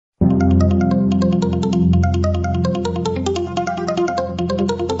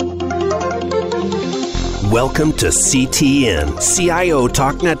Welcome to CTN, CIO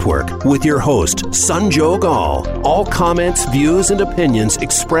Talk Network, with your host, Sanjog Aul. All comments, views, and opinions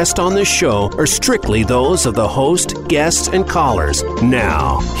expressed on this show are strictly those of the host, guests, and callers.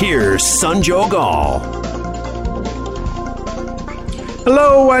 Now, here's Sanjog Aul.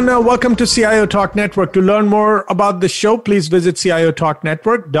 Hello, and welcome to CIO Talk Network. To learn more about the show, please visit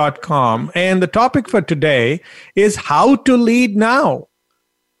ciotalknetwork.com. And the topic for today is how to lead now.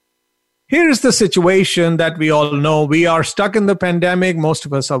 Here's the situation that we all know. We are stuck in the pandemic. Most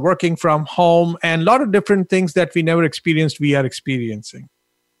of us are working from home, and a lot of different things that we never experienced, we are experiencing.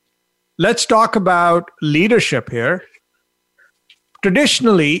 Let's talk about leadership here.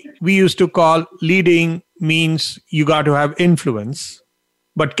 Traditionally, we used to call leading means you got to have influence.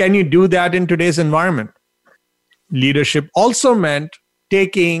 But can you do that in today's environment? Leadership also meant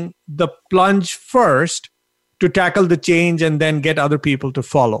taking the plunge first to tackle the change and then get other people to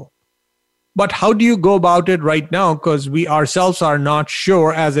follow. But how do you go about it right now? Because we ourselves are not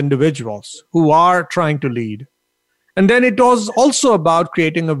sure as individuals who are trying to lead. And then it was also about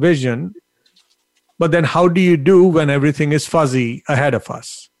creating a vision. But then how do you do when everything is fuzzy ahead of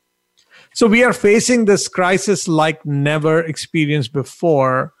us? So we are facing this crisis like never experienced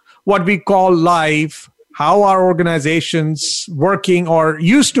before. What we call life, how our organizations working or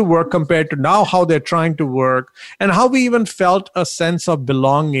used to work compared to now how they're trying to work, and how we even felt a sense of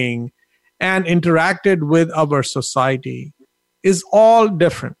belonging and interacted with our society is all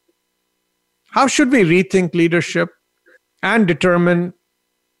different. How should we rethink leadership and determine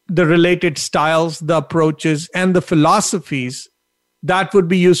the related styles, the approaches, and the philosophies that would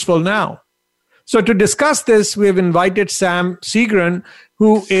be useful now? So to discuss this, we have invited Sam Segran,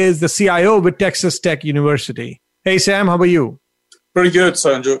 who is the CIO with Texas Tech University. Hey, Sam, how are you? Pretty good,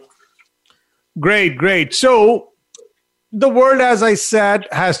 Sanju. Great. So the world, as I said,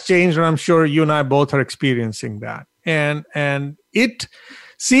 has changed, and I'm sure you and I both are experiencing that. And it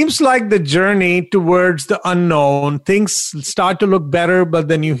seems like the journey towards the unknown, things start to look better, but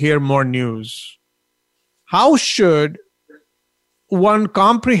then you hear more news. How should one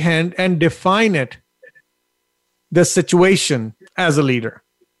comprehend and define it, the situation as a leader?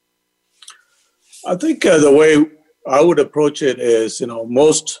 I think the way I would approach it is,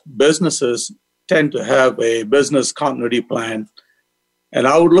 most businesses tend to have a business continuity plan. And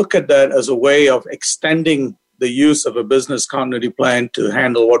I would look at that as a way of extending the use of a business continuity plan to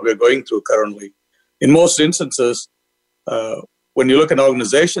handle what we're going through currently. In most instances, when you look at an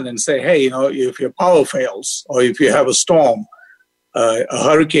organization and say, hey, if your power fails, or if you have a storm, a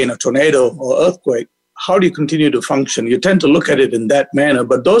hurricane, a tornado, or earthquake, how do you continue to function? You tend to look at it in that manner,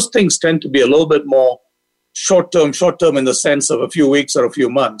 but those things tend to be a little bit more short-term in the sense of a few weeks or a few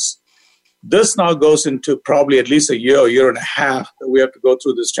months. This now goes into probably at least a year and a half that we have to go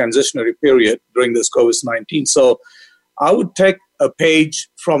through this transitionary period during this COVID-19. So I would take a page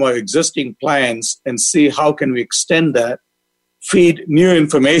from our existing plans and see how can we extend that, feed new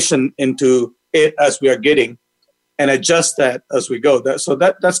information into it as we are getting, and adjust that as we go. That's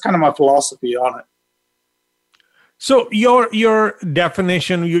kind of my philosophy on it. So your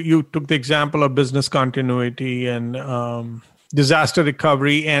definition, you took the example of business continuity and disaster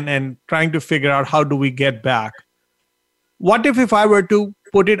recovery and trying to figure out how do we get back. What if I were to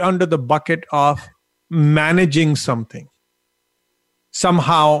put it under the bucket of managing something?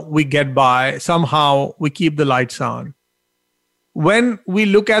 Somehow we get by, somehow we keep the lights on. When we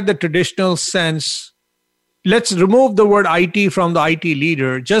look at the traditional sense, let's remove the word IT from the IT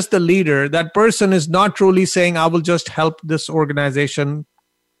leader, just the leader. That person is not truly saying, I will just help this organization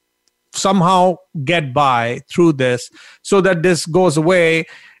somehow get by through this so that this goes away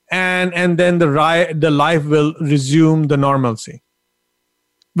and then the life will resume the normalcy,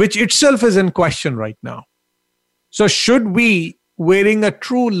 which itself is in question right now. So should we, wearing a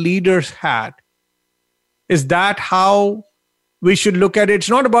true leader's hat, is that how we should look at it? It's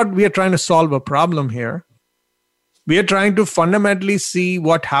not about we are trying to solve a problem here. We are trying to fundamentally see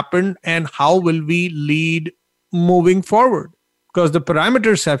what happened and how will we lead moving forward, because the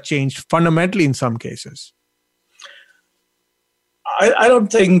parameters have changed fundamentally in some cases. I don't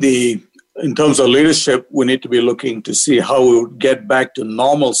think in terms of leadership, we need to be looking to see how we would get back to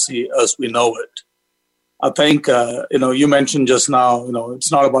normalcy as we know it. I think, you mentioned just now,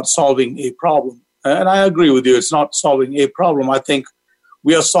 it's not about solving a problem. And I agree with you. It's not solving a problem. I think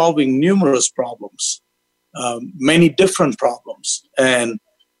we are solving numerous problems, many different problems. And,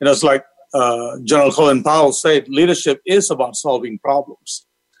 it's like General Colin Powell said, leadership is about solving problems.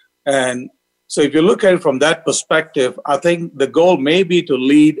 And so if you look at it from that perspective, I think the goal may be to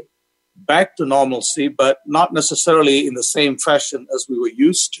lead back to normalcy, but not necessarily in the same fashion as we were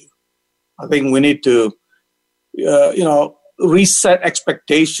used to. I think we need to reset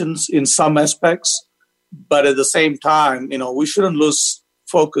expectations in some aspects. But at the same time, we shouldn't lose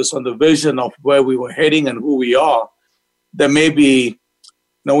focus on the vision of where we were heading and who we are. There may be,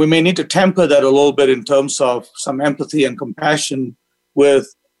 we may need to temper that a little bit in terms of some empathy and compassion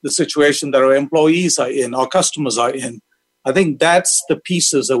with the situation that our employees are in, our customers are in. I think that's the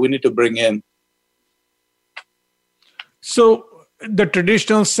pieces that we need to bring in. So the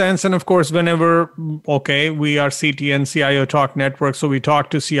traditional sense, and of course, whenever, we are CTN, CIO Talk Network, so we talk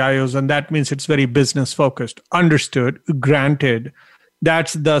to CIOs, and that means it's very business focused. Understood, granted,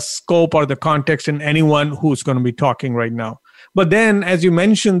 that's the scope or the context in anyone who's going to be talking right now. But then, as you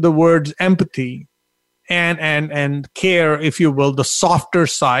mentioned, the words empathy and care, if you will, the softer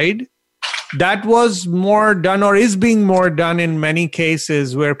side, that was more done or is being more done in many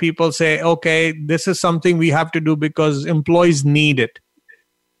cases where people say, okay, this is something we have to do because employees need it.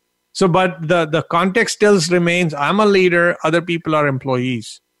 So, but the context still remains, I'm a leader, other people are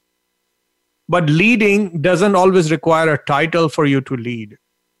employees. But leading doesn't always require a title for you to lead.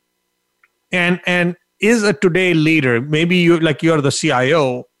 And is a today leader, maybe you're the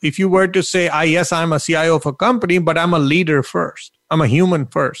CIO, if you were to say, yes, I'm a CIO of a company, but I'm a leader first. I'm a human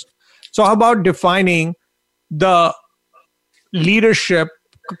first. So how about defining the leadership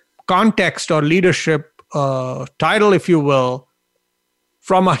context or leadership title, if you will,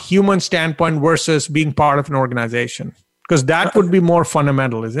 from a human standpoint versus being part of an organization? Because that would be more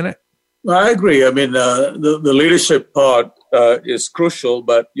fundamental, isn't it? I agree. I mean, the leadership part is crucial,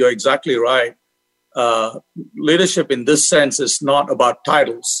 but you're exactly right. Leadership in this sense is not about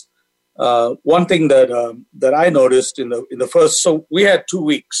titles. One thing that I noticed in the first, so we had 2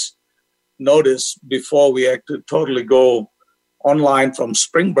 weeks notice before we had to totally go online from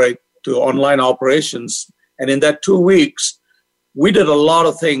spring break to online operations. And in that 2 weeks, we did a lot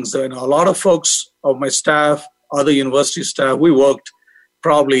of things. And a lot of folks of my staff, other university staff, we worked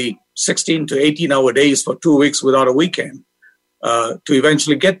probably 16 to 18 hour days for 2 weeks without a weekend to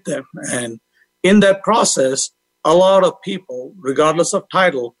eventually get them. And in that process, a lot of people, regardless of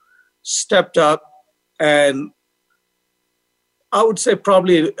title, stepped up, and I would say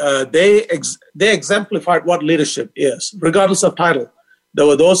probably they exemplified what leadership is, regardless of title. There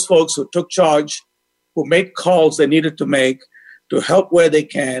were those folks who took charge, who made calls they needed to make to help where they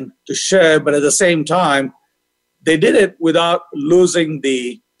can, to share, but at the same time, they did it without losing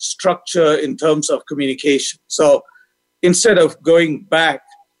the structure in terms of communication. So instead of going back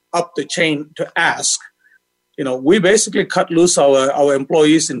up the chain to ask, we basically cut loose our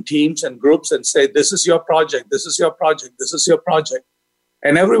employees in teams and groups and say, this is your project, this is your project, this is your project.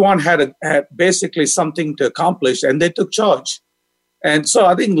 And everyone had basically something to accomplish, and they took charge. And so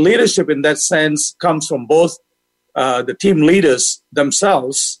I think leadership in that sense comes from both the team leaders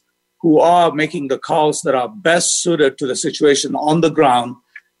themselves, who are making the calls that are best suited to the situation on the ground.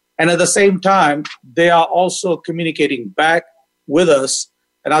 And at the same time, they are also communicating back with us.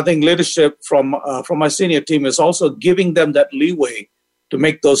 And I think leadership from my senior team is also giving them that leeway to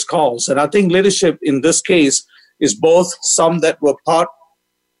make those calls. And I think leadership in this case is both some that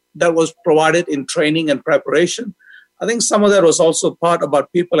was provided in training and preparation. I think some of that was also part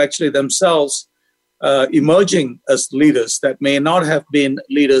about people actually themselves emerging as leaders that may not have been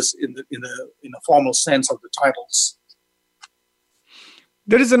leaders in a formal sense of the titles.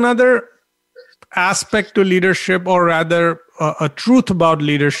 There is another aspect to leadership, or rather a truth about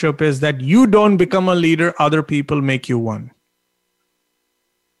leadership, is that you don't become a leader, other people make you one.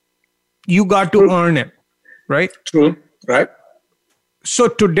 You got to earn it, right? True, right. So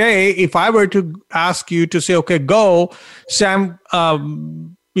today, if I were to ask you to say, okay, go, Sam,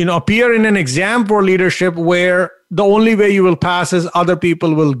 appear in an exam for leadership where the only way you will pass is other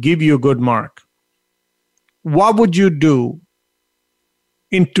people will give you a good mark. What would you do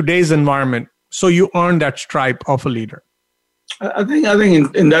in today's environment so you earn that stripe of a leader? I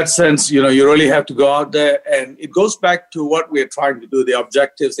think in that sense, you really have to go out there, and it goes back to what we're trying to do, the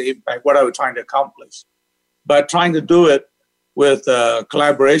objectives, the impact, what are we trying to accomplish. But trying to do it with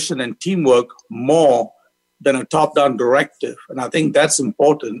collaboration and teamwork more than a top-down directive. And I think that's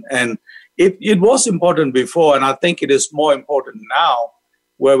important. And it was important before, and I think it is more important now,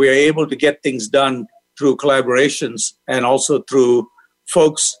 where we are able to get things done through collaborations and also through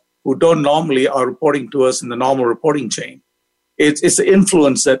folks who don't normally are reporting to us in the normal reporting chain. It's the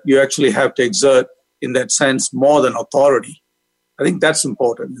influence that you actually have to exert in that sense more than authority. I think that's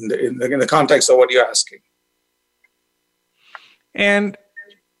important in the context of what you're asking. And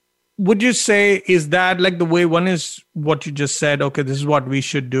would you say, is that like the way one is what you just said, okay, this is what we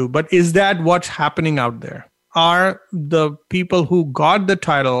should do, but is that what's happening out there? Are the people who got the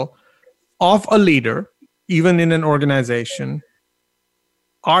title of a leader, even in an organization,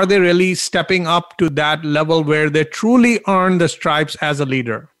 are they really stepping up to that level where they truly earn the stripes as a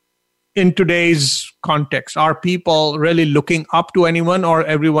leader? In today's context, are people really looking up to anyone, or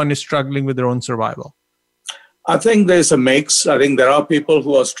everyone is struggling with their own survival? I think there's a mix. I think there are people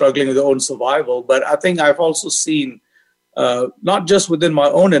who are struggling with their own survival, but I think I've also seen, not just within my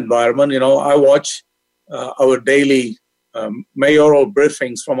own environment, I watch our daily mayoral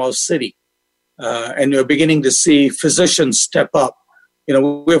briefings from our city, and you're beginning to see physicians step up.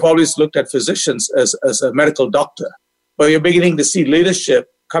 We've always looked at physicians as a medical doctor, but you're beginning to see leadership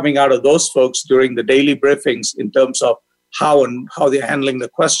coming out of those folks during the daily briefings in terms of how they're handling the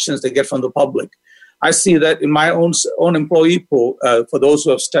questions they get from the public. I see that in my own employee pool for those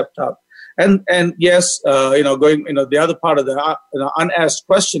who have stepped up. And yes, the other part of the unasked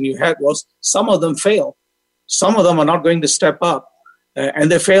question you had was some of them fail. Some of them are not going to step up,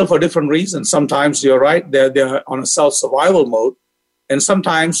 and they fail for different reasons. Sometimes you're right; they're on a self-survival mode, and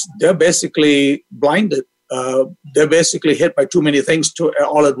sometimes they're basically blinded. They're basically hit by too many things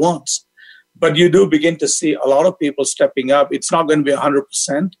all at once. But you do begin to see a lot of people stepping up. It's not going to be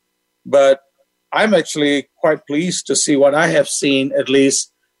 100%, but I'm actually quite pleased to see what I have seen, at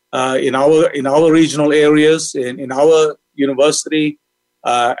least in our regional areas, in our university,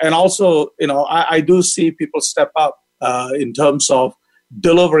 and also, I do see people step up in terms of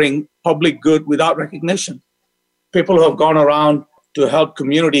delivering public good without recognition. People who have gone around to help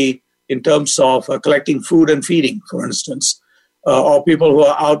community in terms of collecting food and feeding, for instance, or people who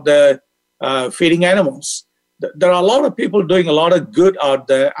are out there feeding animals. There are a lot of people doing a lot of good out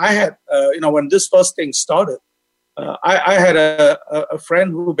there. I had, when this first thing started, I had a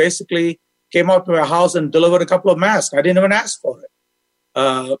friend who basically came out to my house and delivered a couple of masks. I didn't even ask for it.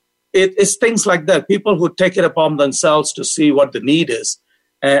 It's things like that. People who take it upon themselves to see what the need is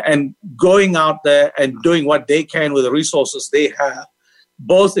and going out there and doing what they can with the resources they have,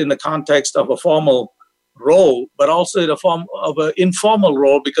 both in the context of a formal role, but also in the form of an informal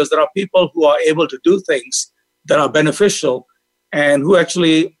role, because there are people who are able to do things that are beneficial and who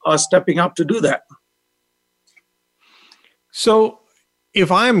actually are stepping up to do that. So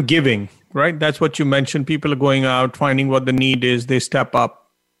if I'm giving, right, that's what you mentioned, people are going out, finding what the need is, they step up.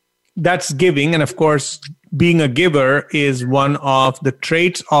 That's giving. And of course, being a giver is one of the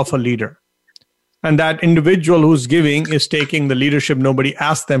traits of a leader. And that individual who's giving is taking the leadership. Nobody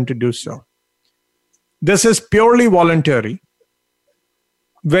asked them to do so. This is purely voluntary,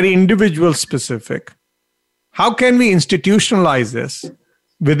 very individual specific. How can we institutionalize this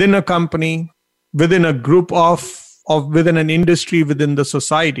within a company, within a group within an industry, within the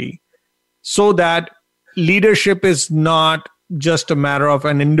society, so that leadership is not just a matter of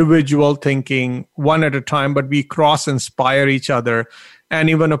an individual thinking one at a time, but we cross-inspire each other. And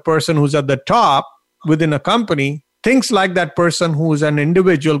even a person who's at the top within a company thinks like that person who's an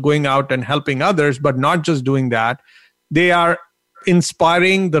individual going out and helping others, but not just doing that. They are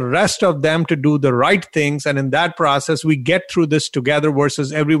inspiring the rest of them to do the right things. And in that process, we get through this together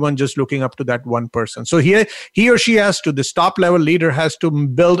versus everyone just looking up to that one person. So he or she this top level leader has to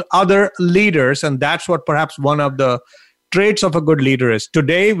build other leaders. And that's what perhaps one of the traits of a good leader is.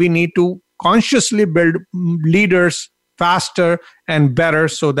 Today, we need to consciously build leaders faster and better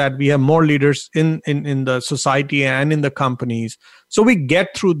so that we have more leaders in the society and in the companies. So we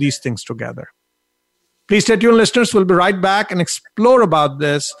get through these things together. Please stay tuned, listeners. We'll be right back and explore about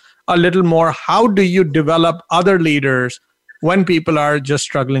this a little more. How do you develop other leaders when people are just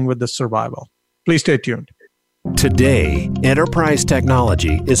struggling with the survival? Please stay tuned. Today, enterprise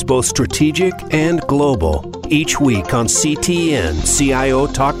technology is both strategic and global. Each week on CTN CIO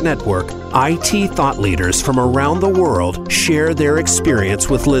Talk Network, IT thought leaders from around the world share their experience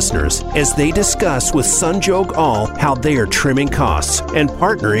with listeners as they discuss with Sanjog Aul how they are trimming costs and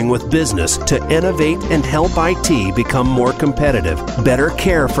partnering with business to innovate and help IT become more competitive, better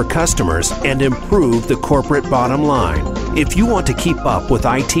care for customers, and improve the corporate bottom line. If you want to keep up with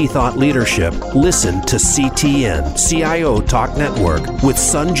IT thought leadership, listen to CTN CIO Talk Network with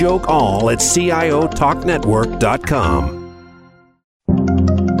Sanjog Aul at CIOTalkNetwork.com.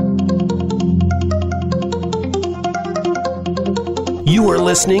 You are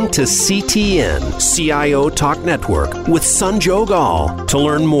listening to CTN CIO Talk Network with Sanjog Aul. To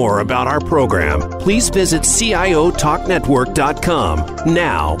learn more about our program, please visit CIOTalkNetwork.com.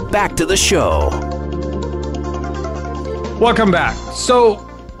 Now, back to the show. Welcome back. So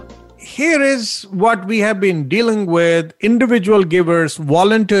here is what we have been dealing with: individual givers,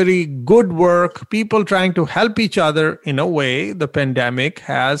 voluntary good work, people trying to help each other. In a way, the pandemic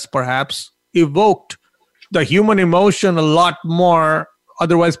has perhaps evoked the human emotion a lot more.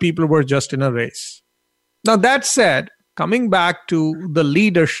 Otherwise, people were just in a race. Now, that said, coming back to the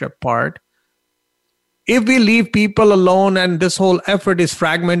leadership part, if we leave people alone and this whole effort is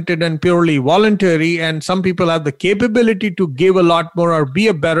fragmented and purely voluntary, and some people have the capability to give a lot more or be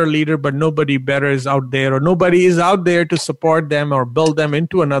a better leader, but nobody better is out there, or nobody is out there to support them or build them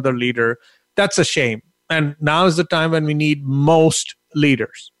into another leader, that's a shame. And now is the time when we need most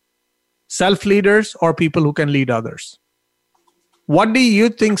leaders, self-leaders or people who can lead others. What do you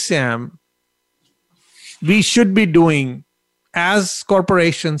think, Sam, we should be doing as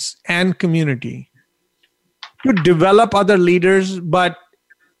corporations and community to develop other leaders, but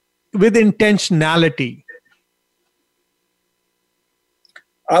with intentionality?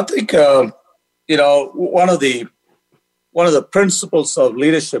 I think one of the principles of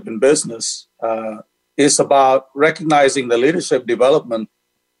leadership in business is about recognizing the leadership development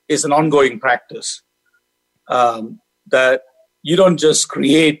is an ongoing practice. That you don't just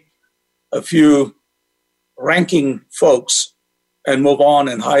create a few ranking folks and move on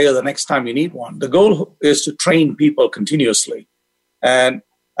and hire the next time you need one. The goal is to train people continuously. And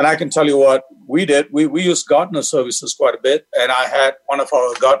I can tell you what we did. We used Gartner services quite a bit. And I had one of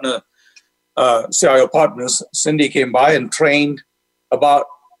our Gartner CIO partners, Cindy, came by and trained about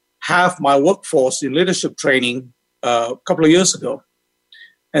half my workforce in leadership training a couple of years ago.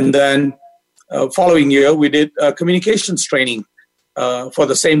 And then following year, we did communications training for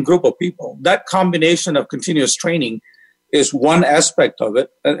the same group of people. That combination of continuous training is one aspect of it.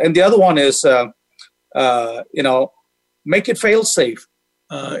 And the other one is, make it fail safe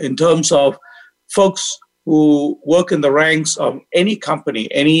in terms of folks who work in the ranks of any company,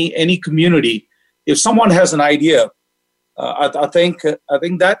 any community. If someone has an idea, I think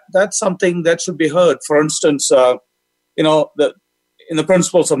that's something that should be heard. For instance, in the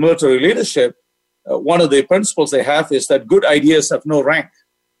principles of military leadership, one of the principles they have is that good ideas have no rank.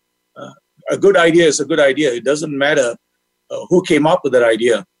 A good idea is a good idea. It doesn't matter who came up with that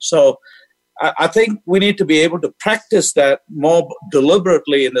idea. So I think we need to be able to practice that more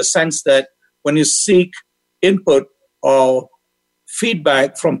deliberately, in the sense that when you seek input or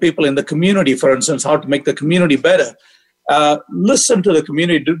feedback from people in the community, for instance, how to make the community better, listen to the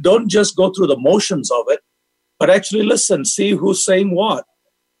community. Don't just go through the motions of it, but actually listen, see who's saying what.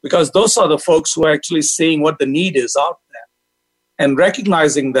 Because those are the folks who are actually seeing what the need is out there. And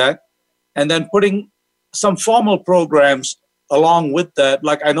recognizing that, and then putting some formal programs along with that.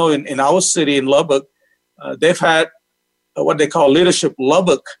 Like I know in our city in Lubbock, they've had what they call Leadership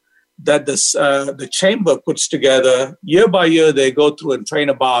Lubbock, that the chamber puts together. Year by year, they go through and train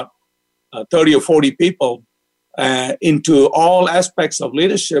about 30 or 40 people into all aspects of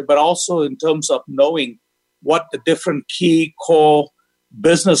leadership, but also in terms of knowing what the different key core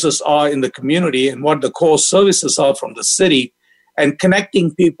businesses are in the community and what the core services are from the city, and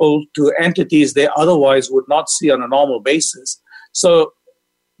connecting people to entities they otherwise would not see on a normal basis. So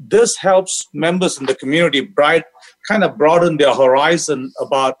this helps members in the community kind of broaden their horizon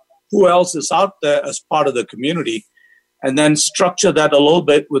about who else is out there as part of the community, and then structure that a little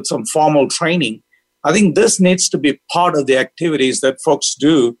bit with some formal training. I think this needs to be part of the activities that folks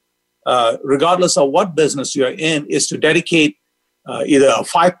do, regardless of what business you're in, is to dedicate either a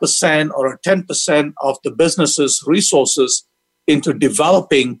 5% or a 10% of the business's resources into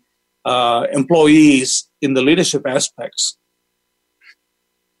developing employees in the leadership aspects.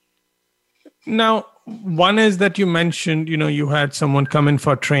 Now, one is that you mentioned, you had someone come in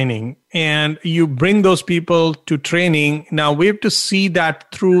for training and you bring those people to training. Now we have to see that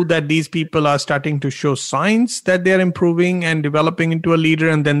through, that these people are starting to show signs that they're improving and developing into a leader.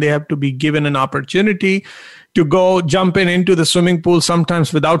 And then they have to be given an opportunity to go jump into the swimming pool,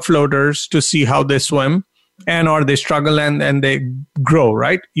 sometimes without floaters, to see how they swim, or they struggle and they grow,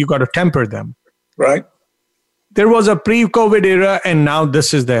 right? You got to temper them. Right. There was a pre-COVID era and now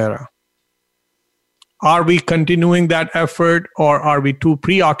this is the era. Are we continuing that effort, or are we too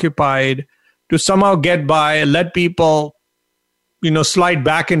preoccupied to somehow get by, let people, slide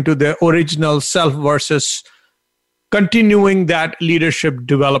back into their original self versus continuing that leadership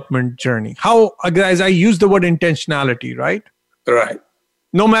development journey? How, guys, I use the word intentionality, right? Right.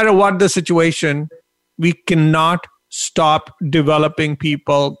 No matter what the situation, we cannot stop developing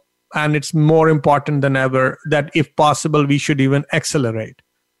people. And it's more important than ever that if possible, we should even accelerate.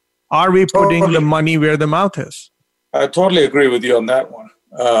 Are we putting the money where the mouth is? I totally agree with you on that one.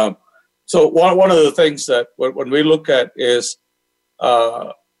 So one of the things that when we look at is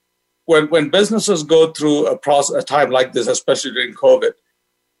when businesses go through a time like this, especially during COVID,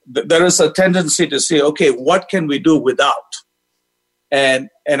 there is a tendency to say, okay, what can we do without? And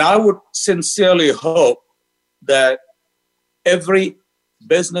I would sincerely hope that every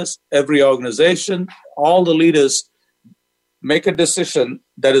business, every organization, all the leaders make a decision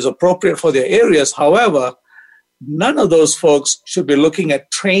that is appropriate for their areas. However, none of those folks should be looking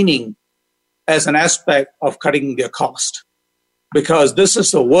at training as an aspect of cutting their cost, because this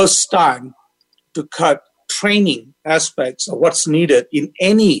is the worst time to cut training aspects of what's needed in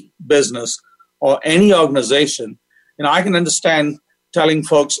any business or any organization. I can understand telling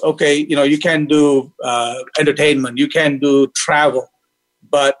folks, okay, you can do entertainment, you can do travel,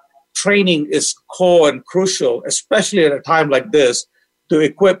 but training is core and crucial, especially at a time like this, to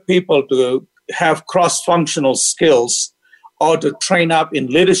equip people to have cross-functional skills, or to train up in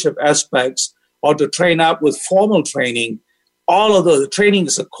leadership aspects, or to train up with formal training. All of the training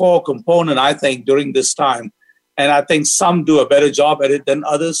is a core component, I think, during this time. And I think some do a better job at it than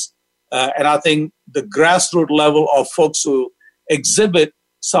others. And I think the grassroots level of folks who exhibit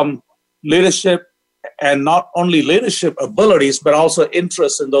some leadership, and not only leadership abilities, but also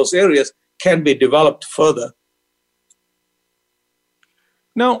interest in those areas, can be developed further.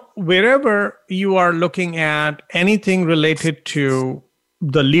 Now, wherever you are looking at anything related to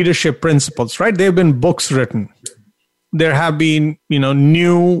the leadership principles, right? There have been books written. There have been,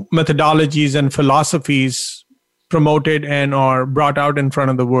 new methodologies and philosophies promoted and are brought out in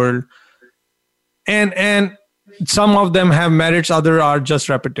front of the world. And some of them have merits, others are just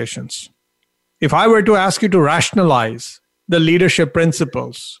repetitions. If I were to ask you to rationalize the leadership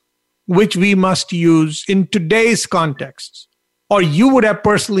principles, which we must use in today's context, or you would have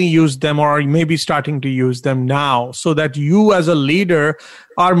personally used them, or maybe starting to use them now, so that you as a leader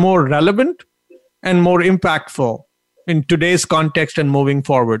are more relevant and more impactful in today's context and moving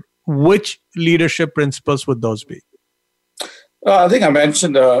forward, which leadership principles would those be? I think I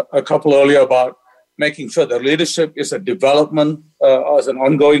mentioned a couple earlier about making sure that leadership is a development as an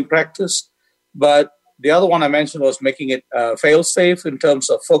ongoing practice. But the other one I mentioned was making it fail-safe in terms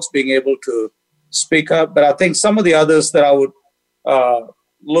of folks being able to speak up. But I think some of the others that I would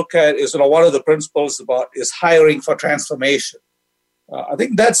look at is, one of the principles about is hiring for transformation. I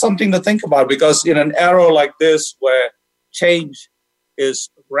think that's something to think about, because in an era like this where change is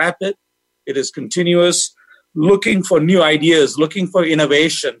rapid, it is continuous, looking for new ideas, looking for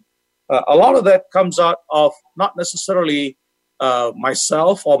innovation, a lot of that comes out of not necessarily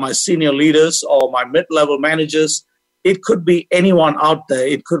myself or my senior leaders or my mid-level managers. It could be anyone out there.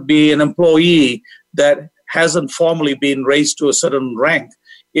 It could be an employee that hasn't formally been raised to a certain rank.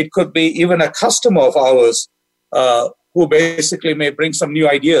 It could be even a customer of ours who basically may bring some new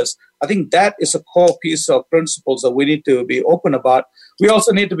ideas. I think that is a core piece of principles that we need to be open about. We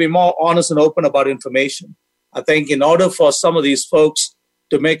also need to be more honest and open about information. I think in order for some of these folks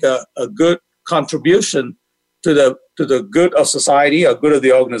to make a good contribution to the good of society or good of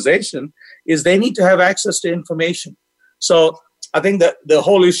the organization, is they need to have access to information. So I think that the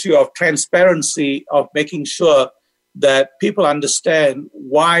whole issue of transparency, of making sure that people understand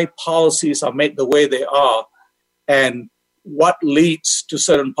why policies are made the way they are and what leads to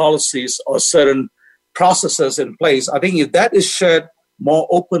certain policies or certain processes in place, I think if that is shared more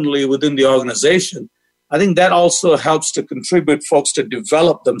openly within the organization, I think that also helps to contribute folks to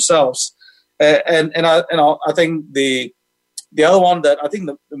develop themselves. And I think the other one that I think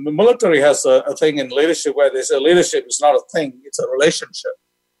the military has a thing in leadership where they say leadership is not a thing, it's a relationship.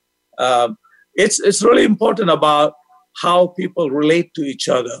 It's really important about how people relate to each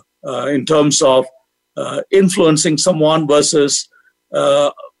other in terms of influencing someone versus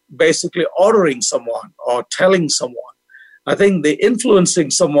basically ordering someone or telling someone. I think the influencing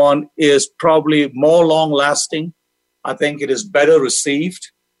someone is probably more long-lasting. I think it is better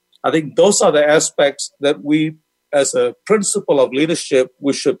received. I think those are the aspects that we, as a principle of leadership,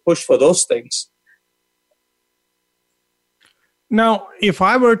 we should push for those things. Now, if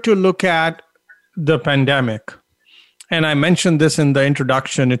I were to look at the pandemic, and I mentioned this in the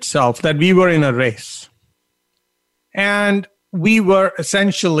introduction itself, that we were in a race. And we were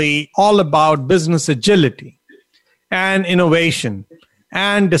essentially all about business agility and innovation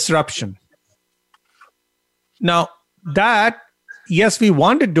and disruption. Now, that, yes, we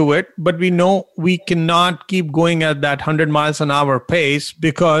want to do it, but we know we cannot keep going at that 100 miles an hour pace,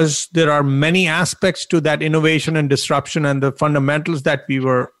 because there are many aspects to that innovation and disruption, and the fundamentals that we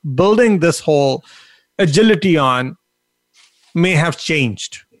were building this whole agility on may have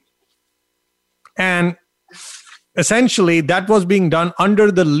changed. And essentially, that was being done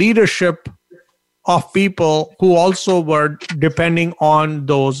under the leadership of people who also were depending on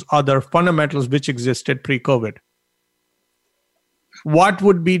those other fundamentals which existed pre-COVID. What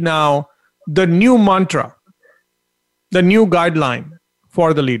would be now the new mantra, the new guideline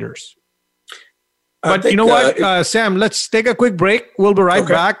for the leaders? But you know what, Sam, let's take a quick break. We'll be right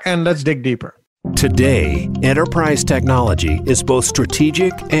back and let's dig deeper. Today, enterprise technology is both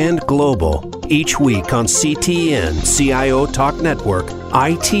strategic and global. Each week on CTN CIO Talk Network,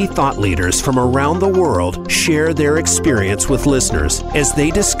 IT thought leaders from around the world share their experience with listeners as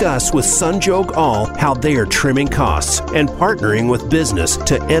they discuss with Sanjog Aul how they are trimming costs and partnering with business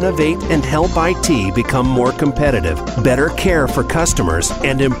to innovate and help IT become more competitive, better care for customers,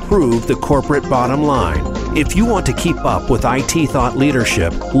 and improve the corporate bottom line. If you want to keep up with IT thought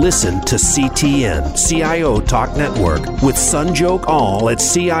leadership, listen to CTN CIO Talk Network with Sanjog Aul at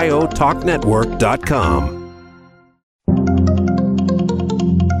CIOTalkNetwork.com.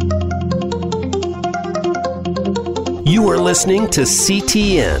 You are listening to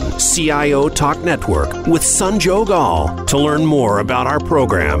CTN CIO Talk Network with Sanjog Aul. To learn more about our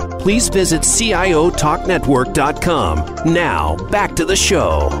program, please visit CIOTalkNetwork.com. Now, back to the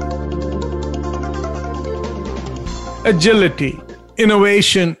show. Agility,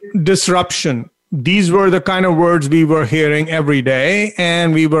 innovation, disruption. These were the kind of words we were hearing every day,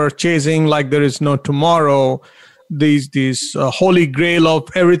 and we were chasing like there is no tomorrow. These holy grail of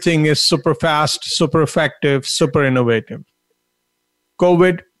everything is super fast, super effective, super innovative.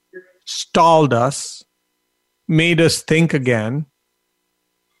 COVID stalled us, made us think again,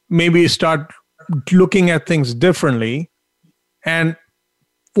 maybe start looking at things differently, and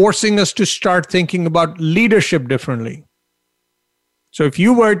forcing us to start thinking about leadership differently. So if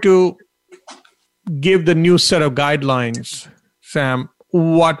you were to give the new set of guidelines, Sam,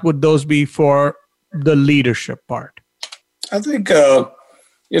 what would those be for the leadership part? I think, I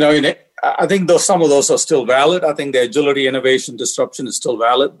think some of those are still valid. I think the agility, innovation, disruption is still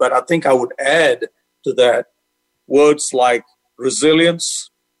valid. But I think I would add to that words like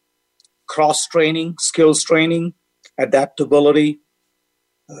resilience, cross-training, skills training, adaptability,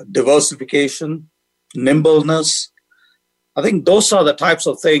 diversification, nimbleness. I think those are the types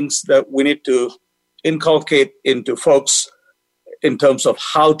of things that we need to inculcate into folks in terms of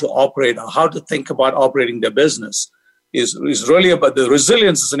how to operate or how to think about operating their business is really about the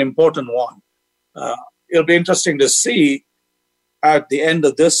resilience is an important one. It'll be interesting to see at the end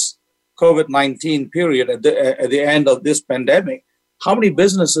of this COVID-19 period, at the end of this pandemic, how many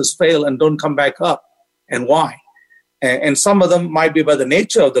businesses fail and don't come back up and why. And some of them might be by the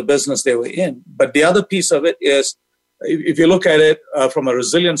nature of the business they were in. But the other piece of it is, if you look at it from a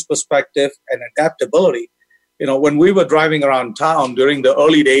resilience perspective and adaptability, when we were driving around town during the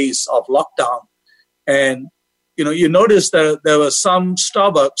early days of lockdown, and you noticed that there were some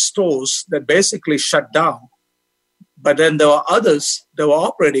Starbucks stores that basically shut down, but then there were others that were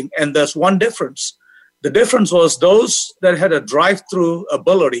operating, and there's one difference. The difference was those that had a drive-through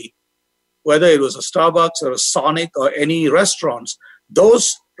ability, whether it was a Starbucks or a Sonic or any restaurants,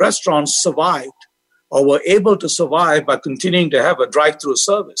 those restaurants survived or were able to survive by continuing to have a drive-through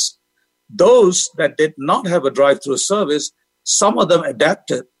service. Those that did not have a drive-through service, some of them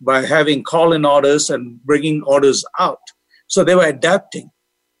adapted by having call-in orders and bringing orders out. So they were adapting.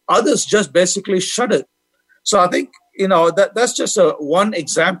 Others just basically shuttered. So I think, that's just one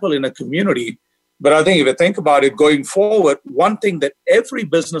example in a community. But I think if you think about it going forward, one thing that every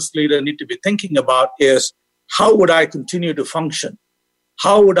business leader need to be thinking about is, how would I continue to function?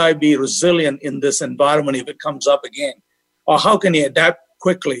 How would I be resilient in this environment if it comes up again? Or how can you adapt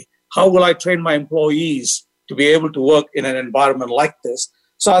quickly? How will I train my employees to be able to work in an environment like this?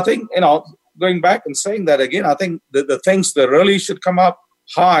 So I think, going back and saying that again, I think the things that really should come up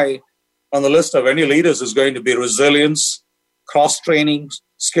high on the list of any leaders is going to be resilience, cross-training,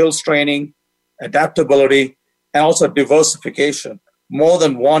 skills training, adaptability, and also diversification. More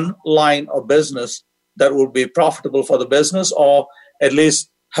than one line of business that will be profitable for the business, or at least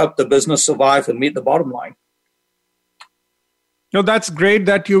help the business survive and meet the bottom line. No, that's great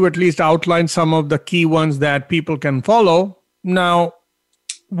that you at least outlined some of the key ones that people can follow. Now,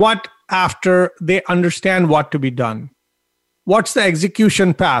 what after they understand what to be done? What's the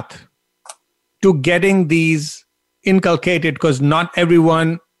execution path to getting these inculcated? Because not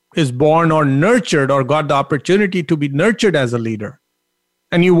everyone is born or nurtured or got the opportunity to be nurtured as a leader.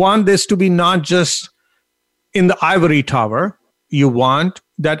 And you want this to be not just in the ivory tower. You want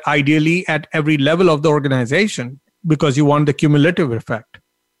that ideally at every level of the organization, because you want the cumulative effect.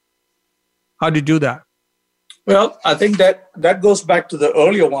 How do you do that? Well, I think that goes back to the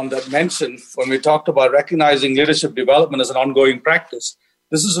earlier one that mentioned when we talked about recognizing leadership development as an ongoing practice.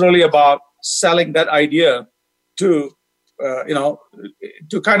 This is really about selling that idea to,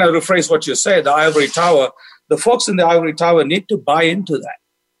 to kind of rephrase what you said, the ivory tower. The folks in the ivory tower need to buy into that.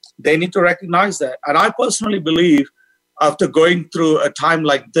 They need to recognize that. And I personally believe, after going through a time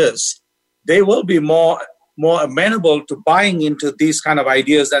like this, they will be more amenable to buying into these kind of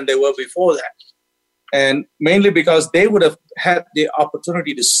ideas than they were before that. And mainly because they would have had the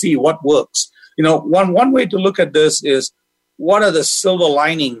opportunity to see what works. One way to look at this is, what are the silver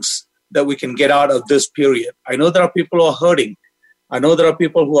linings that we can get out of this period? I know there are people who are hurting. I know there are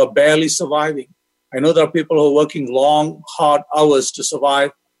people who are barely surviving. I know there are people who are working long, hard hours to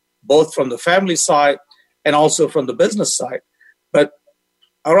survive, both from the family side and also from the business side. But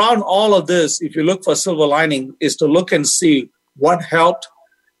around all of this, if you look for silver lining, is to look and see what helped.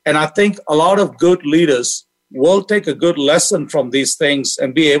 And I think a lot of good leaders will take a good lesson from these things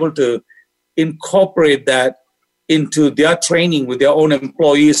and be able to incorporate that into their training with their own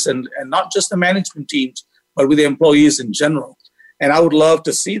employees, and not just the management teams, but with the employees in general. And I would love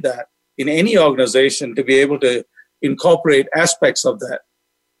to see that in any organization, to be able to incorporate aspects of that.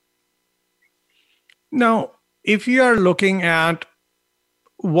 Now, if you are looking at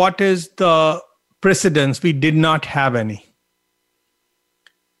what is the precedence, we did not have any.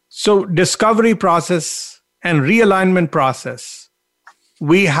 So discovery process and realignment process,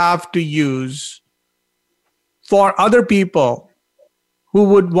 we have to use for other people who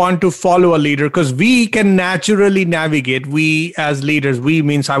would want to follow a leader, because we can naturally navigate. We as leaders, we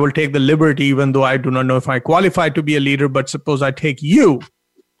means I will take the liberty, even though I do not know if I qualify to be a leader, but suppose I take you.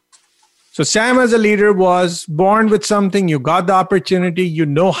 So Sam as a leader was born with something, you got the opportunity, you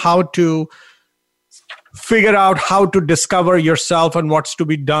know how to figure out how to discover yourself and what's to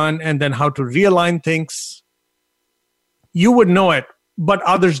be done, and then how to realign things. You would know it, but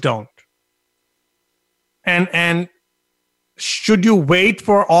others don't. And should you wait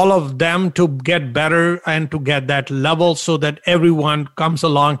for all of them to get better and to get that level so that everyone comes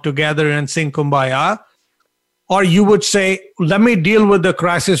along together and sing Kumbaya? Or you would say, let me deal with the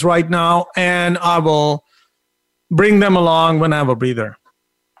crisis right now and I will bring them along when I have a breather.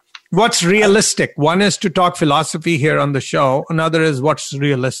 What's realistic? One is to talk philosophy here on the show. Another is what's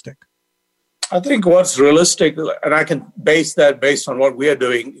realistic. I think what's realistic, and I can base that based on what we are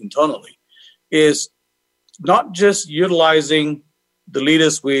doing internally, is not just utilizing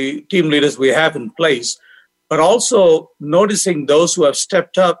the team leaders we have in place, but also noticing those who have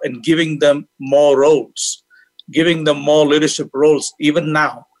stepped up and giving them more roles, giving them more leadership roles even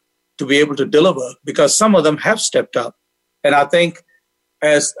now to be able to deliver, because some of them have stepped up. And I think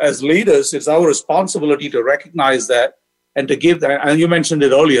as leaders, it's our responsibility to recognize that and to give that. And you mentioned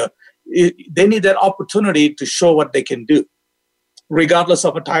it earlier, they need that opportunity to show what they can do, regardless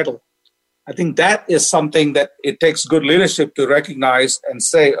of a title. I think that is something that it takes good leadership to recognize and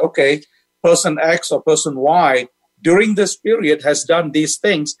say, okay, person X or person Y during this period has done these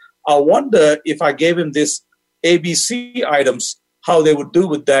things. I wonder if I gave him this ABC items, how they would do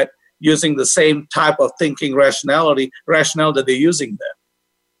with that using the same type of thinking rationale that they're using there.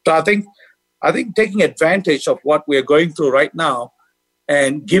 So I think taking advantage of what we're going through right now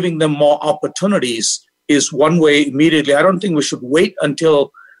and giving them more opportunities is one way immediately. I don't think we should wait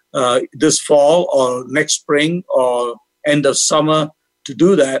until this fall or next spring or end of summer to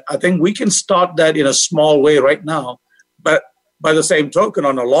do that. I think we can start that in a small way right now. But by the same token,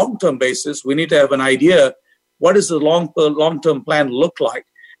 on a long-term basis, we need to have an idea, what does the long-term plan look like?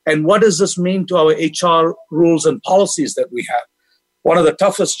 And what does this mean to our HR rules and policies that we have? One of the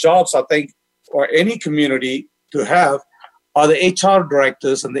toughest jobs, I think, for any community to have are the HR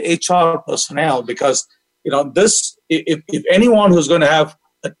directors and the HR personnel, because this, if anyone who's going to have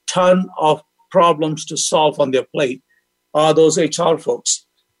a ton of problems to solve on their plate are those HR folks.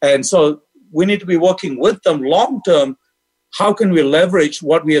 And so we need to be working with them long term. How can we leverage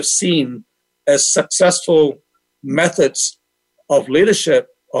what we have seen as successful methods of leadership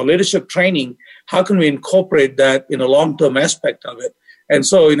or leadership training? How can we incorporate that in a long-term aspect of it? And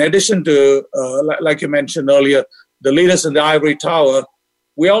so in addition to, like you mentioned earlier, the leaders in the ivory tower,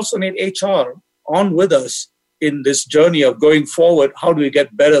 we also need HR on with us in this journey of going forward. How do we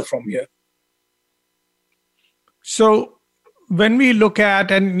get better from here? So when we look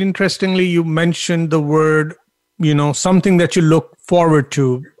at, and interestingly, you mentioned the word, something that you look forward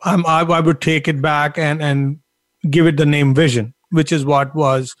to. I would take it back and give it the name vision, which is what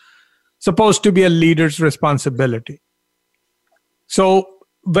was supposed to be a leader's responsibility. So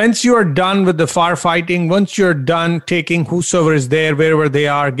once you are done with the firefighting, once you're done taking whosoever is there, wherever they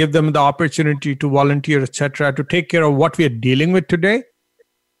are, give them the opportunity to volunteer, etc., to take care of what we are dealing with today,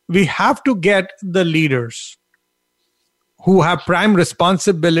 we have to get the leaders who have prime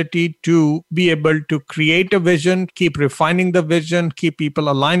responsibility to be able to create a vision, keep refining the vision, keep people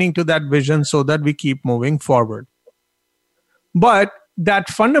aligning to that vision so that we keep moving forward. But that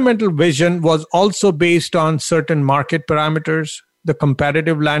fundamental vision was also based on certain market parameters, the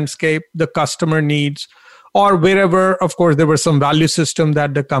competitive landscape, the customer needs, or wherever, of course, there was some value system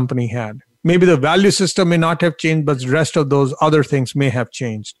that the company had. Maybe the value system may not have changed, but the rest of those other things may have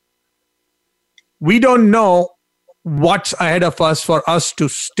changed. We don't know what's ahead of us for us to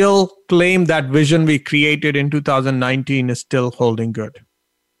still claim that vision we created in 2019 is still holding good.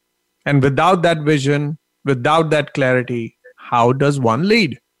 And without that vision, without that clarity, how does one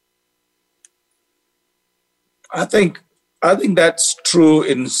lead? I think that's true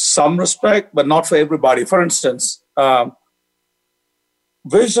in some respect, but not for everybody. For instance,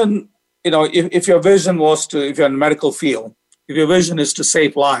 vision, if your vision was to, if you're in the medical field, if your vision is to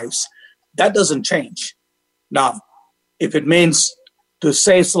save lives, that doesn't change. Now, if it means to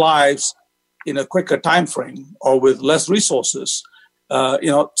save lives in a quicker time frame or with less resources,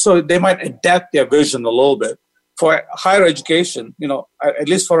 so they might adapt their vision a little bit. For higher education, at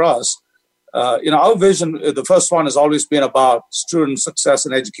least for us, our vision, the first one has always been about student success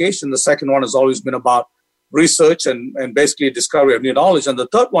in education. The second one has always been about research and basically discovery of new knowledge. And the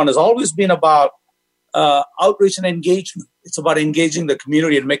third one has always been about outreach and engagement. It's about engaging the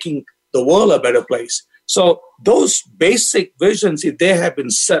community and making the world a better place. So those basic visions, if they have been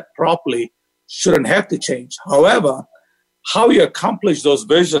set properly, shouldn't have to change. However, how you accomplish those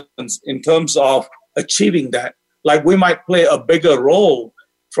visions in terms of achieving that, like we might play a bigger role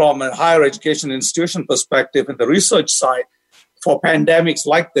from a higher education institution perspective and the research side for pandemics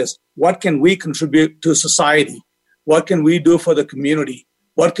like this. What can we contribute to society? What can we do for the community?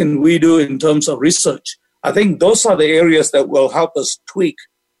 What can we do in terms of research? I think those are the areas that will help us tweak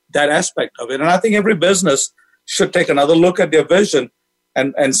that aspect of it. And I think every business should take another look at their vision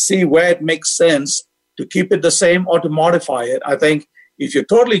and see where it makes sense to keep it the same or to modify it. I think if you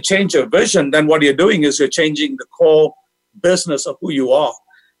totally change your vision, then what you're doing is you're changing the core business of who you are.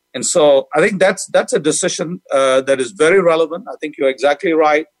 And so I think that's a decision that is very relevant. I think you're exactly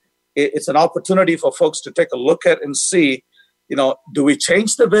right. It's an opportunity for folks to take a look at and see, do we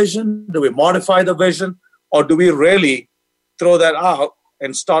change the vision? Do we modify the vision? Or do we really throw that out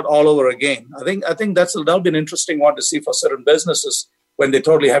and start all over again? I think that'll be an interesting one to see for certain businesses when they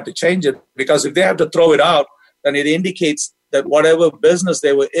totally have to change it. Because if they have to throw it out, then it indicates that whatever business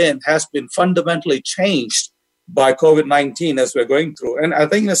they were in has been fundamentally changed by COVID-19 as we're going through. And I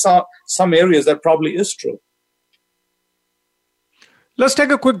think there's some areas that probably is true. Let's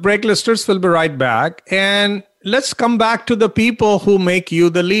take a quick break, listeners. We'll be right back. And let's come back to the people who make you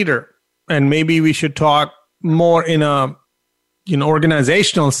the leader. And maybe we should talk more in a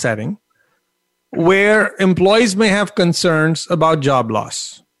organizational setting where employees may have concerns about job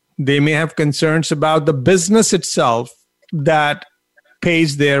loss. They may have concerns about the business itself that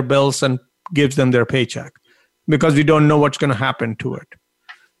pays their bills and gives them their paycheck, because we don't know what's going to happen to it.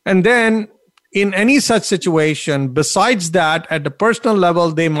 And then in any such situation, besides that, at the personal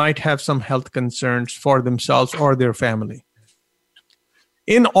level, they might have some health concerns for themselves or their family.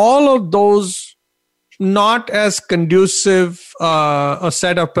 In all of those not as conducive a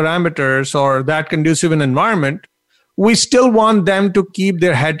set of parameters or that conducive an environment, we still want them to keep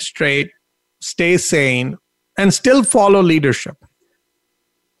their head straight, stay sane, and still follow leadership.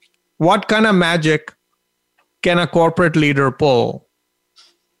 What kind of magic can a corporate leader pull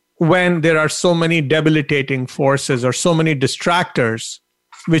when there are so many debilitating forces or so many distractors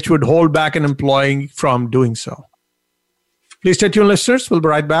which would hold back an employee from doing so? Please stay tuned, listeners. We'll be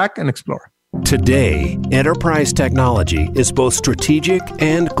right back and explore. Today, enterprise technology is both strategic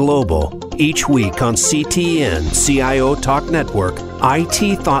and global. Each week on CTN CIO Talk Network,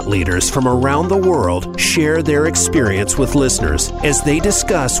 IT thought leaders from around the world share their experience with listeners as they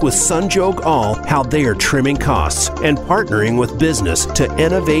discuss with Sanjog Aul how they are trimming costs and partnering with business to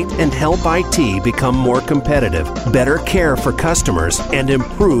innovate and help IT become more competitive, better care for customers, and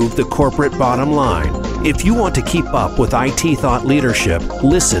improve the corporate bottom line. If you want to keep up with IT thought leadership,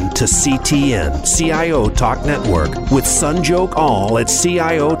 listen to CTN CIO Talk Network with Sanjog Aul at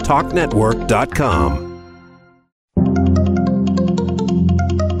CIOTalkNetwork.com.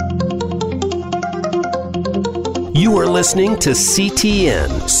 You are listening to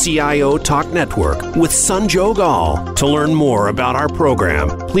CTN CIO Talk Network with Sanjog Aul. To learn more about our program,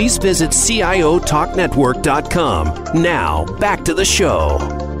 please visit CIOTalkNetwork.com. Now, back to the show.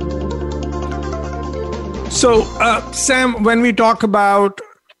 So, Sam, when we talk about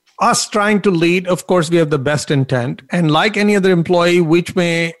us trying to lead, of course, we have the best intent. And like any other employee,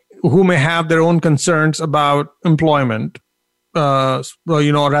 who may have their own concerns about employment,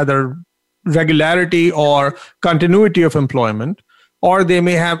 rather regularity or continuity of employment, or they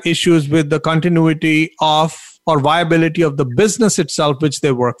may have issues with the continuity of or viability of the business itself, which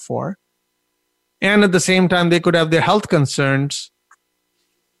they work for. And at the same time, they could have their health concerns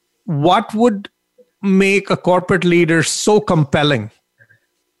what would make a corporate leader so compelling,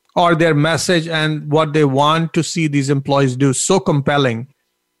 or their message and what they want to see these employees do so compelling,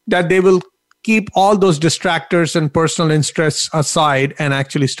 that they will keep all those distractors and personal interests aside and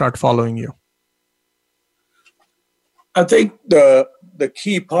actually start following you? I think the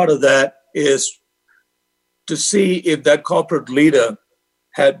key part of that is to see if that corporate leader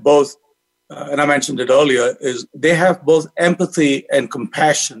had both, and I mentioned it earlier, is they have both empathy and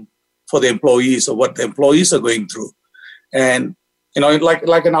compassion for the employees or what the employees are going through. And,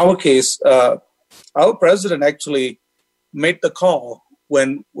 like in our case, our president actually made the call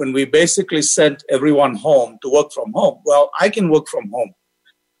when we basically sent everyone home to work from home. Well, I can work from home.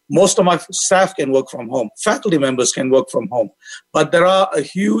 Most of my staff can work from home. Faculty members can work from home. But there are a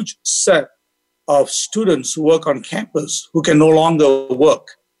huge set of students who work on campus who can no longer work,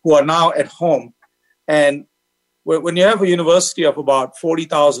 who are now at home. And when you have a university of about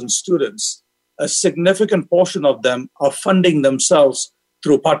 40,000 students, a significant portion of them are funding themselves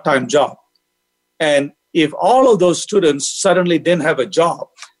through part-time job. And if all of those students suddenly didn't have a job,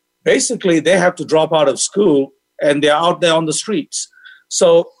 basically they have to drop out of school and they're out there on the streets.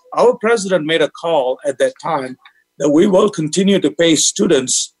 So our president made a call at that time that we will continue to pay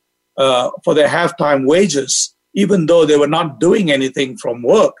students for their half-time wages, even though they were not doing anything from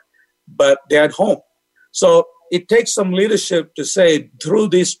work, but they're at home. So it takes some leadership to say, through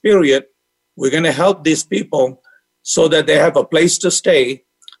this period, we're going to help these people so that they have a place to stay,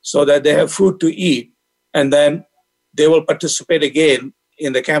 so that they have food to eat, and then they will participate again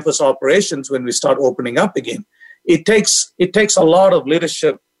in the campus operations when we start opening up again. It takes a lot of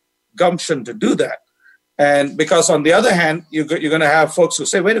leadership gumption to do that. And because on the other hand, you're going to have folks who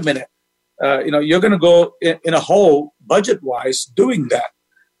say, wait a minute, you're going to go in a hole budget-wise doing that.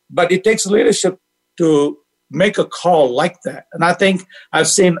 But it takes leadership to make a call like that. And I think I've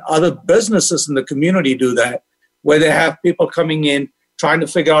seen other businesses in the community do that, where they have people coming in, trying to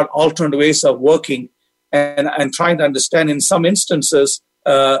figure out alternate ways of working and trying to understand, in some instances,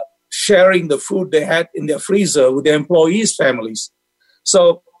 sharing the food they had in their freezer with their employees' families.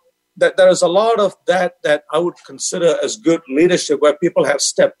 So that there is a lot of that I would consider as good leadership, where people have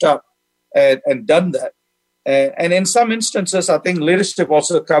stepped up and done that. And in some instances, I think leadership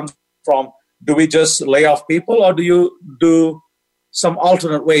also comes from, do we just lay off people, or do you do some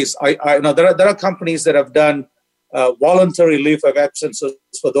alternate ways? I know there are companies that have done voluntary leave of absences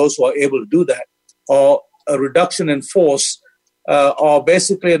for those who are able to do that, or a reduction in force, or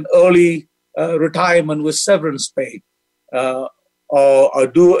basically an early retirement with severance pay, or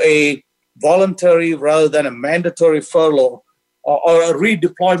do a voluntary rather than a mandatory furlough, or a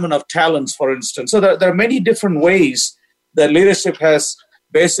redeployment of talents, for instance. So there are many different ways that leadership has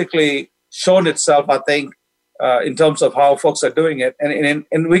basically shown itself, I think, in terms of how folks are doing it.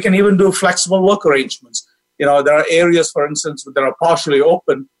 And we can even do flexible work arrangements. There are areas, for instance, that are partially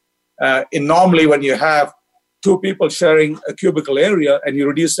open. Normally, when you have two people sharing a cubicle area and you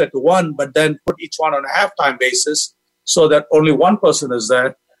reduce that to one, but then put each one on a half-time basis so that only one person is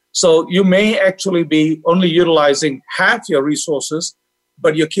there. So you may actually be only utilizing half your resources,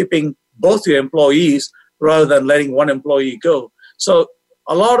 but you're keeping both your employees rather than letting one employee go. So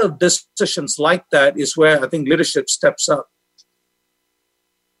a lot of decisions like that is where I think leadership steps up.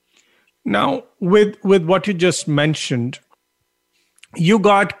 Now, with what you just mentioned, you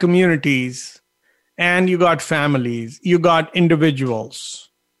got communities and you got families, you got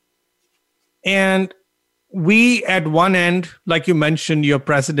individuals. And we, at one end, like you mentioned, your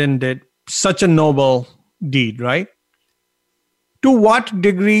president did such a noble deed, right? To what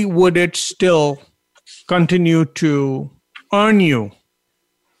degree would it still continue to earn you,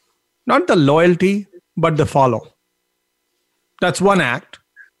 not the loyalty, but the follow? That's one act,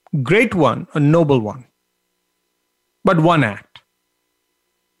 great one, a noble one, but one act.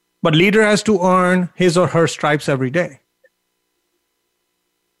 But leader has to earn his or her stripes every day.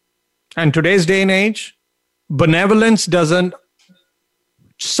 And today's day and age, benevolence doesn't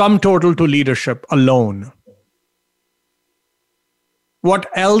sum total to leadership alone. What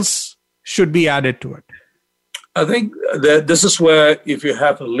else should be added to it? I think that this is where, if you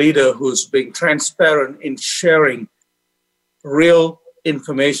have a leader who's being transparent in sharing real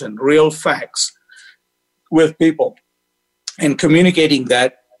information, real facts with people, and communicating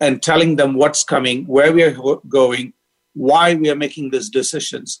that and telling them what's coming, where we are going, why we are making these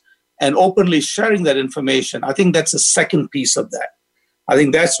decisions, and openly sharing that information, I think that's a second piece of that. I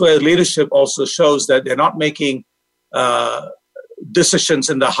think that's where leadership also shows that they're not making decisions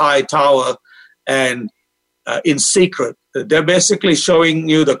in the high tower and in secret. They're basically showing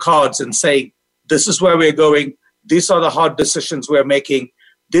you the cards and saying, this is where we're going. These are the hard decisions we're making.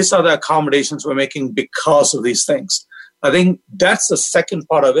 these are the accommodations we're making because of these things. I think that's the second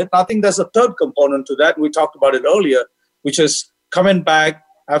part of it. I think there's a third component to that. We talked about it earlier, which is coming back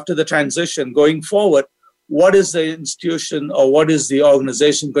after the transition, going forward. What is the institution or what is the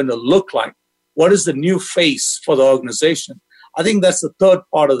organization going to look like? What is the new face for the organization? I think that's the third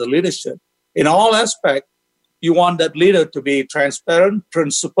part of the leadership. In all aspects, you want that leader to be transparent,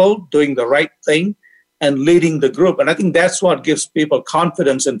 principled, doing the right thing, and leading the group. And I think that's what gives people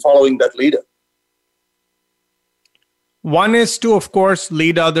confidence in following that leader. One is to, of course,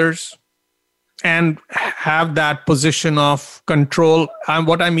 lead others and have that position of control. And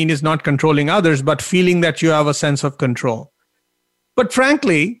what I mean is not controlling others, but feeling that you have a sense of control. But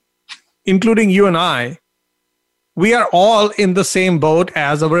frankly, including you and I, we are all in the same boat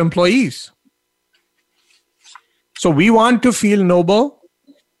as our employees. So we want to feel noble.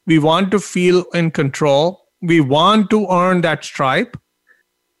 We want to feel in control. We want to earn that stripe.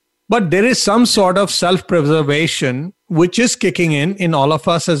 But there is some sort of self-preservation which is kicking in all of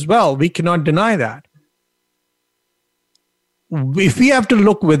us as well. We cannot deny that. If we have to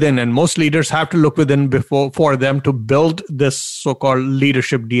look within, and most leaders have to look within for them to build this so-called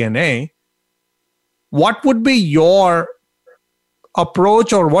leadership DNA, what would be your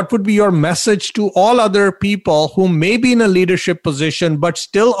approach or what would be your message to all other people who may be in a leadership position but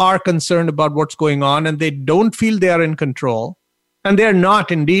still are concerned about what's going on and they don't feel they are in control? And they're not,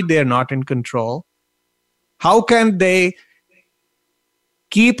 indeed, they're not in control. How can they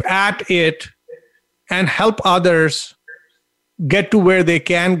keep at it and help others get to where they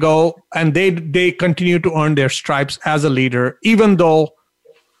can go and they continue to earn their stripes as a leader, even though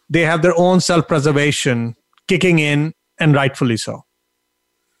they have their own self-preservation kicking in, and rightfully so?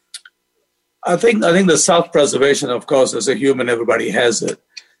 I think the self-preservation, of course, as a human, everybody has it.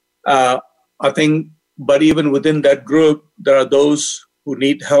 But even within that group, there are those who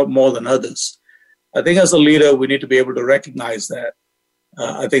need help more than others. I think as a leader, we need to be able to recognize that.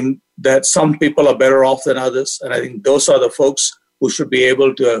 I think that some people are better off than others, and I think those are the folks who should be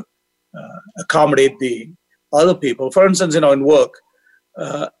able to accommodate the other people. For instance, in work,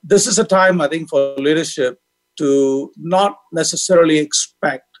 this is a time, I think, for leadership to not necessarily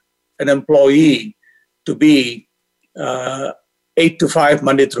expect an employee to be 8 to 5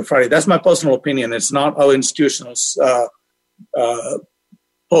 Monday through Friday. That's my personal opinion. It's not our institutional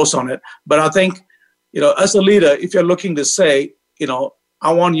post on it. But I think, as a leader, if you're looking to say,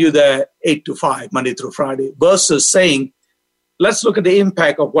 I want you there 8 to 5 Monday through Friday, versus saying, let's look at the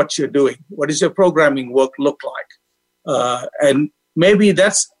impact of what you're doing. What does your programming work look like? And maybe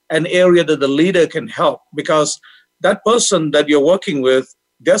that's an area that the leader can help, because that person that you're working with,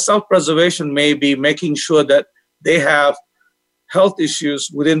 their self-preservation may be making sure that they have health issues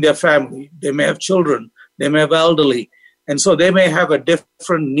within their family. They may have children. They may have elderly. And so they may have a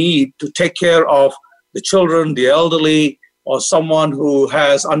different need to take care of the children, the elderly, or someone who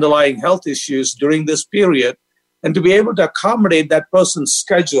has underlying health issues during this period. And to be able to accommodate that person's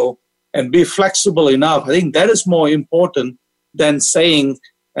schedule and be flexible enough, I think that is more important than saying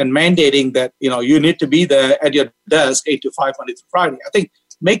and mandating that, you need to be there at your desk 8 to 5 Monday through Friday. I think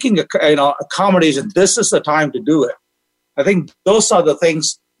making accommodation, this is the time to do it. I think those are the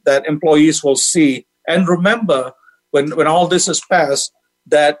things that employees will see. And remember, when all this is passed,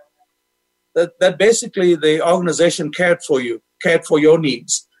 that basically the organization cared for you, cared for your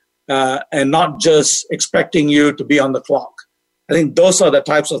needs, and not just expecting you to be on the clock. I think those are the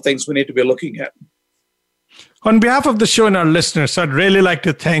types of things we need to be looking at. On behalf of the show and our listeners, I'd really like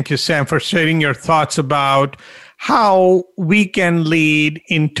to thank you, Sam, for sharing your thoughts about how we can lead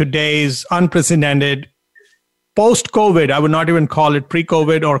in today's unprecedented post-COVID. I would not even call it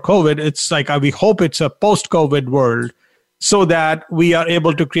pre-COVID or COVID. It's like we hope it's a post-COVID world, so that we are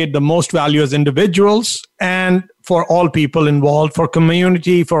able to create the most value as individuals and for all people involved, for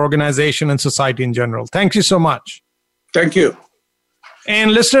community, for organization, and society in general. Thank you so much. Thank you.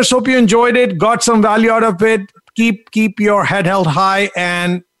 And listeners, hope you enjoyed it, got some value out of it. Keep your head held high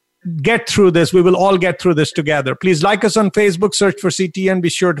and get through this. We will all get through this together. Please like us on Facebook, search for CTN. Be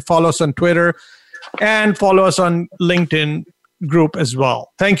sure to follow us on Twitter and follow us on LinkedIn group as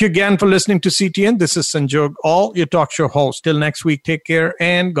well. Thank you again for listening to CTN. This is Sanjog Aul, your talk show host. Till next week, take care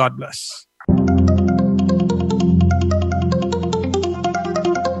and God bless.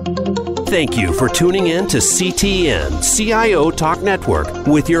 Thank you for tuning in to CTN, CIO Talk Network,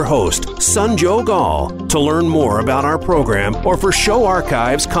 with your host, Sanjog Aul. To learn more about our program or for show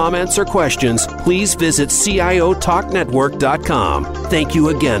archives, comments, or questions, please visit CIOTalkNetwork.com. Thank you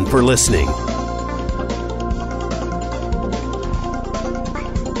again for listening.